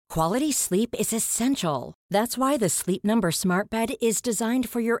Quality sleep is essential. That's why the Sleep Number Smart Bed is designed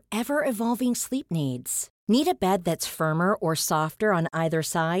for your ever-evolving sleep needs. Need a bed that's firmer or softer on either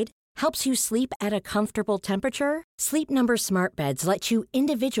side? Helps you sleep at a comfortable temperature? Sleep Number Smart Beds let you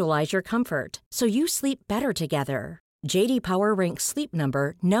individualize your comfort, so you sleep better together. J.D. Power ranks Sleep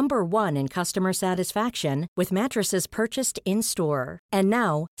Number number 1 in customer satisfaction with mattresses purchased in-store. And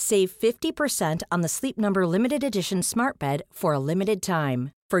now, save 50% on the Sleep Number Limited Edition Smart Bed for a limited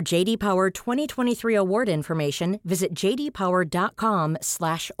time. For J.D. Power 2023 award information, visit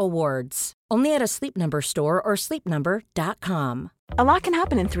jdpower.com/awards. Only at a Sleep Number store or sleepnumber.com. A lot can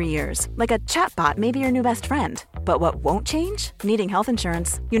happen in 3 years, like a chatbot may be your new best friend. But what won't change? Needing health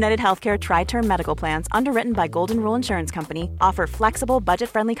insurance. United Healthcare Tri-Term Medical Plans, underwritten by Golden Rule Insurance Company, offer flexible,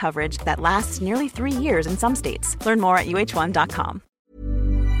 budget-friendly coverage that lasts nearly 3 years in some states. Learn more at uh1.com.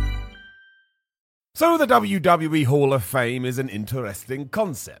 So the WWE Hall of Fame is an interesting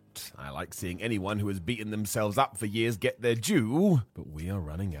concept. I like seeing anyone who has beaten themselves up for years get their due, but we are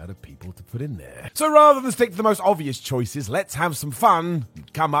running out of people to put in there. So rather than stick to the most obvious choices, let's have some fun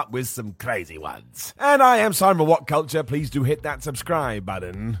and come up with some crazy ones. And I am Simon What Culture. Please do hit that subscribe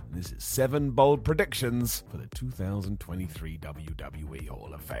button. This is 7 bold predictions for the 2023 WWE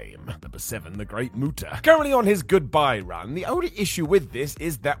Hall of Fame. Number 7, the Great Muta. Currently on his goodbye run, the only issue with this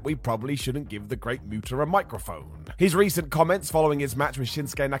is that we probably shouldn't give the Great Muta a microphone. His recent comments following his match with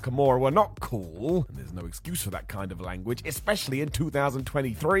Shinsuke Nakamura were not cool, and there's no excuse for that kind of language, especially in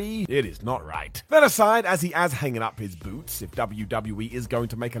 2023. It is not right. That aside, as he is hanging up his boots, if WWE is going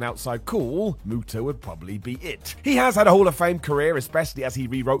to make an outside call, Muta would probably be it. He has had a Hall of Fame career, especially as he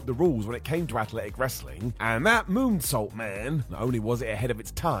rewrote the rules when it came to athletic wrestling, and that moonsault, man, not only was it ahead of its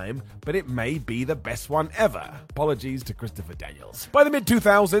time, but it may be the best one ever. Apologies to Christopher Daniels. By the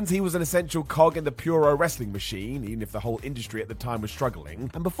mid-2000s, he was an essential cog in the Puro wrestling machine, even if the whole industry at the time was struggling,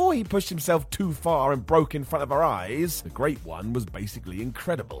 and before he pushed himself too far and broke in front of our eyes, the Great One was basically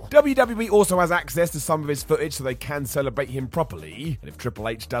incredible. WWE also has access to some of his footage so they can celebrate him properly, and if Triple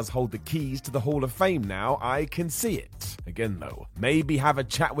H does hold the keys to the Hall of Fame now, I can see it. Again though, maybe have a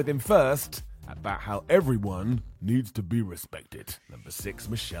chat with him first about how everyone needs to be respected. Number 6,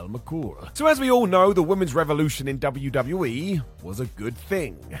 Michelle McCool. So as we all know, the women's revolution in WWE was a good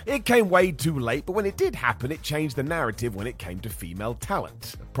thing. It came way too late, but when it did happen, it changed the narrative when it came to female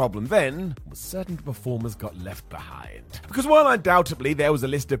talent. The problem then was certain performers got left behind. Because while undoubtedly there was a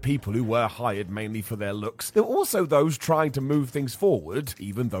list of people who were hired mainly for their looks, there were also those trying to move things forward,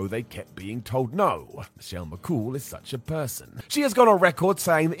 even though they kept being told no. Michelle McCool is such a person. She has gone on record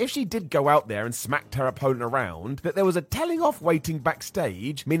saying that if she did go out there and smacked her opponent around, that there was a telling off waiting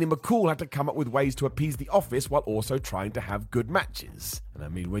backstage, meaning McCool had to come up with ways to appease the office while also trying to have good matches. And I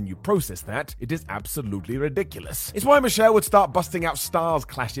mean, when you process that, it is absolutely ridiculous. It's why Michelle would start busting out stars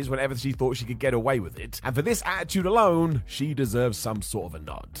clashes whenever she thought she could get away with it. And for this attitude alone, she deserves some sort of a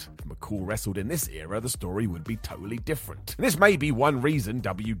nod. If McCool wrestled in this era, the story would be totally different. And this may be one reason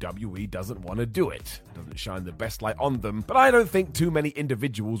WWE doesn't want to do it. It doesn't shine the best light on them, but I don't think too many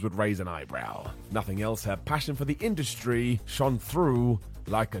individuals would raise an eyebrow. If nothing else, her passion for the industry shone through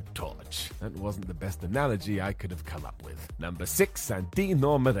like a torch. That wasn't the best analogy I could have come up with. Number 6,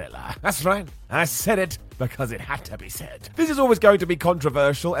 Santino Marella. That's right, I said it because it had to be said. This is always going to be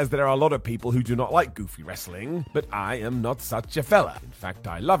controversial, as there are a lot of people who do not like goofy wrestling, but I am not such a fella. In fact,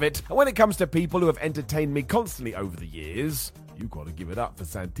 I love it, and when it comes to people who have entertained me constantly over the years, you gotta give it up for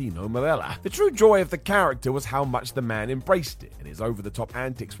Santino Marella. The true joy of the character was how much the man embraced it, and his over-the-top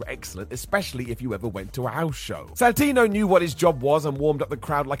antics were excellent, especially if you ever went to a house show. Santino knew what his job was and warmed up the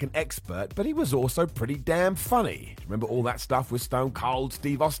crowd like an expert, but he was also pretty damn funny. Remember all that stuff with Stone Cold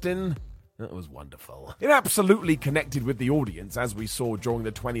Steve Austin? That was wonderful. It absolutely connected with the audience, as we saw during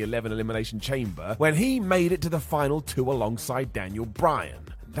the 2011 Elimination Chamber, when he made it to the final 2 alongside Daniel Bryan.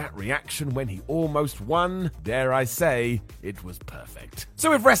 That reaction when he almost won, dare I say, it was perfect.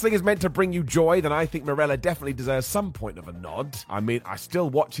 So if wrestling is meant to bring you joy, then I think Marella definitely deserves some point of a nod. I mean, I still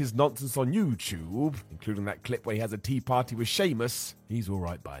watch his nonsense on YouTube, including that clip where he has a tea party with Sheamus. He's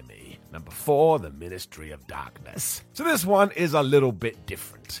alright by me. Number 4, the Ministry of Darkness. So this one is a little bit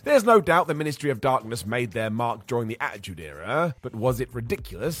different. There's no doubt the Ministry of Darkness made their mark during the Attitude Era, but was it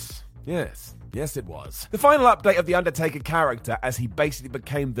ridiculous? Yes, it was. The final update of the Undertaker character, as he basically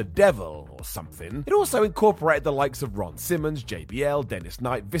became the devil or something, it also incorporated the likes of Ron Simmons, JBL, Dennis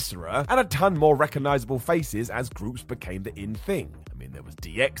Knight, Viscera, and a ton more recognizable faces as groups became the in thing. I mean, there was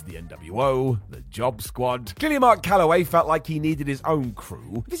DX, the NWO, the Job Squad. Clearly Mark Calloway felt like he needed his own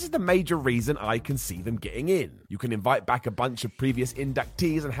crew. This is the major reason I can see them getting in. You can invite back a bunch of previous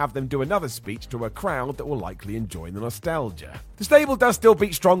inductees and have them do another speech to a crowd that will likely enjoy the nostalgia. The stable does still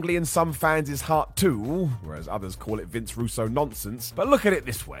beat strongly in some fans' heart too, whereas others call it Vince Russo nonsense. But look at it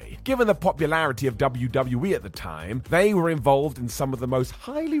this way. Given the popularity of WWE at the time, they were involved in some of the most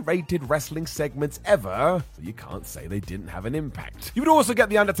highly rated wrestling segments ever, so you can't say they didn't have an impact. You would also get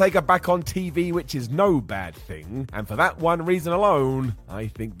The Undertaker back on TV, which is no bad thing, and for that one reason alone, I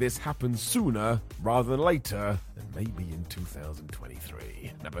think this happens sooner rather than later, and maybe in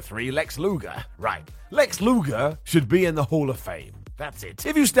 2023. Number 3, Lex Luger. Right, Lex Luger should be in the Hall of Fame. That's it.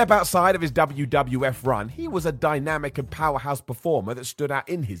 If you step outside of his WWF run, he was a dynamic and powerhouse performer that stood out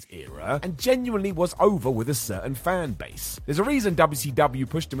in his era and genuinely was over with a certain fan base. There's a reason WCW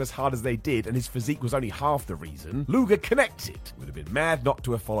pushed him as hard as they did, and his physique was only half the reason. Luger connected. Would have been mad not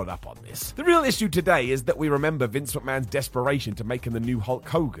to have followed up on this. The real issue today is that we remember Vince McMahon's desperation to make him the new Hulk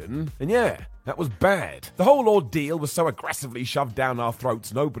Hogan, and yeah, that was bad. The whole ordeal was so aggressively shoved down our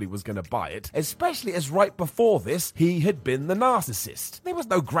throats nobody was going to buy it, especially as right before this, he had been the narcissist. There was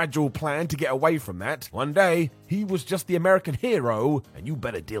no gradual plan to get away from that. One day, he was just the American hero, and you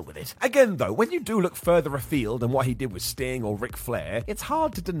better deal with it. Again though, when you do look further afield than what he did with Sting or Ric Flair, it's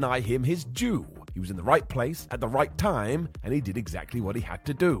hard to deny him his due. He was in the right place at the right time, and he did exactly what he had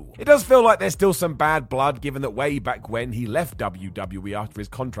to do. It does feel like there's still some bad blood, given that way back when he left WWE after his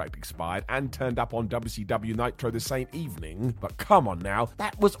contract expired and turned up on WCW Nitro the same evening. But come on now,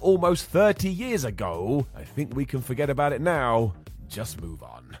 that was almost 30 years ago. I think we can forget about it now. Just move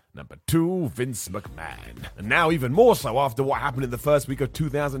on. Number 2, Vince McMahon. And now even more so after what happened in the first week of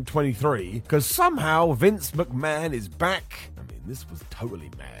 2023, because somehow Vince McMahon is back. I mean, this was totally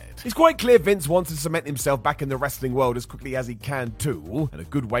mad. It's quite clear Vince wants to cement himself back in the wrestling world as quickly as he can too, and a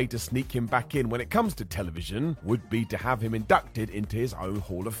good way to sneak him back in when it comes to television would be to have him inducted into his own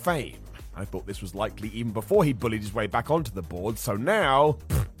Hall of Fame. I thought this was likely even before he bullied his way back onto the board, so now,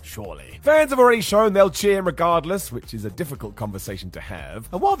 surely. Fans have already shown they'll cheer him regardless, which is a difficult conversation to have.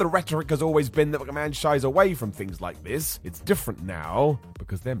 And while the rhetoric has always been that McMahon shies away from things like this, it's different now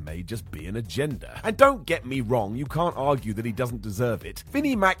because there may just be an agenda. And don't get me wrong, you can't argue that he doesn't deserve it.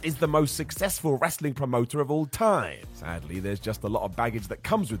 Vinnie Mac is the most successful wrestling promoter of all time. Sadly, there's just a lot of baggage that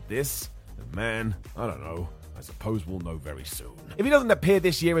comes with this. And man, I don't know. I suppose we'll know very soon. If he doesn't appear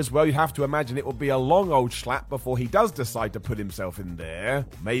this year as well, you have to imagine it will be a long old schlap before he does decide to put himself in there.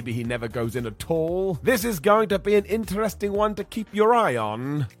 Maybe he never goes in at all. This is going to be an interesting one to keep your eye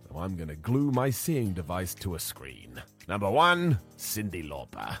on. So I'm going to glue my seeing device to a screen. Number 1, Cyndi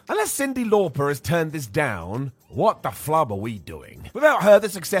Lauper. Unless Cyndi Lauper has turned this down, what the flub are we doing? Without her, the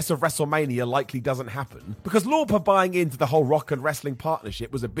success of WrestleMania likely doesn't happen, because Lauper buying into the whole rock and wrestling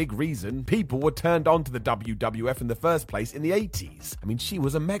partnership was a big reason people were turned on to the WWF in the first place in the 80s. I mean, she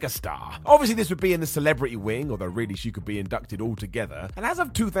was a megastar. Obviously, this would be in the celebrity wing, although really she could be inducted altogether. And as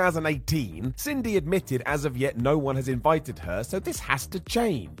of 2018, Cyndi admitted as of yet no one has invited her, so this has to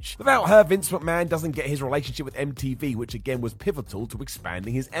change. Without her, Vince McMahon doesn't get his relationship with MTV, which again was pivotal to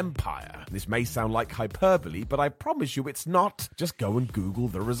expanding his empire. This may sound like hyperbole, but I promise you it's not. Just go and Google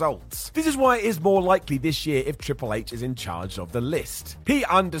the results. This is why it is more likely this year if Triple H is in charge of the list. He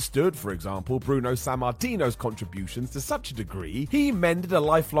understood, for example, Bruno Sammartino's contributions to such a degree, he mended a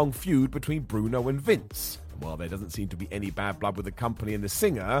lifelong feud between Bruno and Vince. While there doesn't seem to be any bad blood with the company and the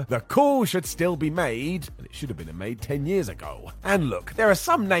singer, the call should still be made, and it should have been made 10 years ago. And look, there are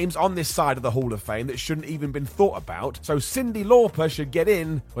some names on this side of the Hall of Fame that shouldn't even been thought about, so Cyndi Lauper should get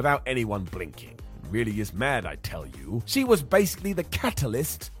in without anyone blinking. Really is mad, I tell you. She was basically the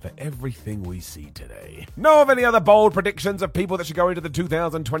catalyst for everything we see today. Know of any other bold predictions of people that should go into the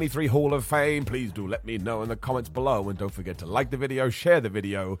 2023 Hall of Fame? Please do let me know in the comments below, and don't forget to like the video, share the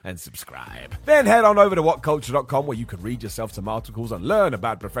video, and subscribe. Then head on over to WhatCulture.com, where you can read yourself some articles and learn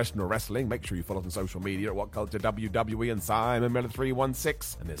about professional wrestling. Make sure you follow us on social media at WhatCulture WWE and Simon Miller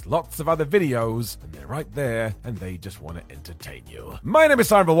 316. And there's lots of other videos, and they're right there, and they just want to entertain you. My name is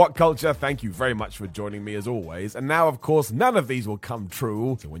Simon from WhatCulture. Thank you very much for joining me as always. And now, of course, none of these will come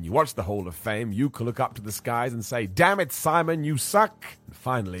true. So when you watch the Hall of Fame, you can look up to the skies and say, "Damn it, Simon, you suck." And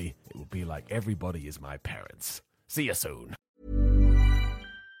finally, it will be like everybody is my parents. See you soon.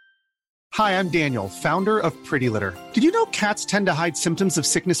 Hi, I'm Daniel, founder of Pretty Litter. Did you know cats tend to hide symptoms of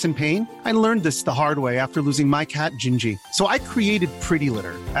sickness and pain? I learned this the hard way after losing my cat, Gingy. So I created Pretty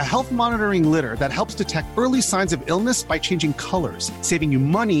Litter, a health monitoring litter that helps detect early signs of illness by changing colors, saving you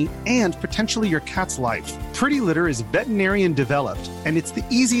money and potentially your cat's life. Pretty Litter is veterinarian developed, and it's the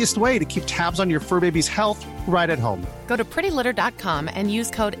easiest way to keep tabs on your fur baby's health right at home. Go to prettylitter.com and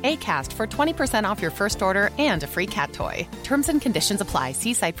use code ACAST for 20% off your first order and a free cat toy. Terms and conditions apply.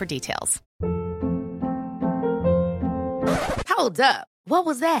 See site for details. Hold up. What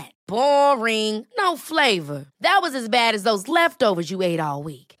was that? Boring. No flavor. That was as bad as those leftovers you ate all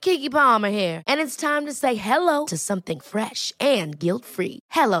week. Keke Palmer here, and it's time to say hello to something fresh and guilt-free.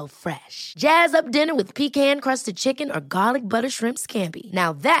 Hello Fresh. Jazz up dinner with pecan-crusted chicken or garlic butter shrimp scampi.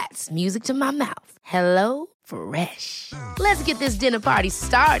 Now that's music to my mouth. Hello Fresh. Let's get this dinner party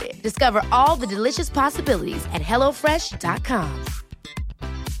started. Discover all the delicious possibilities at hellofresh.com.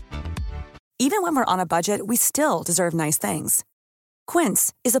 Even when we're on a budget, we still deserve nice things.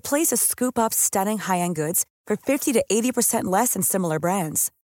 Quince is a place to scoop up stunning high-end goods for 50 to 80% less than similar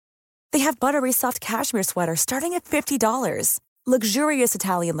brands. They have buttery soft cashmere sweaters starting at $50, luxurious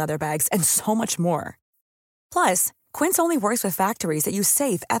Italian leather bags, and so much more. Plus, Quince only works with factories that use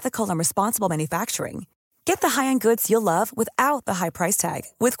safe, ethical, and responsible manufacturing. Get the high-end goods you'll love without the high price tag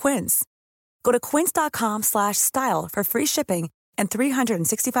with Quince. Go to quince.com/style for free shipping and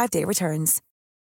 365-day returns.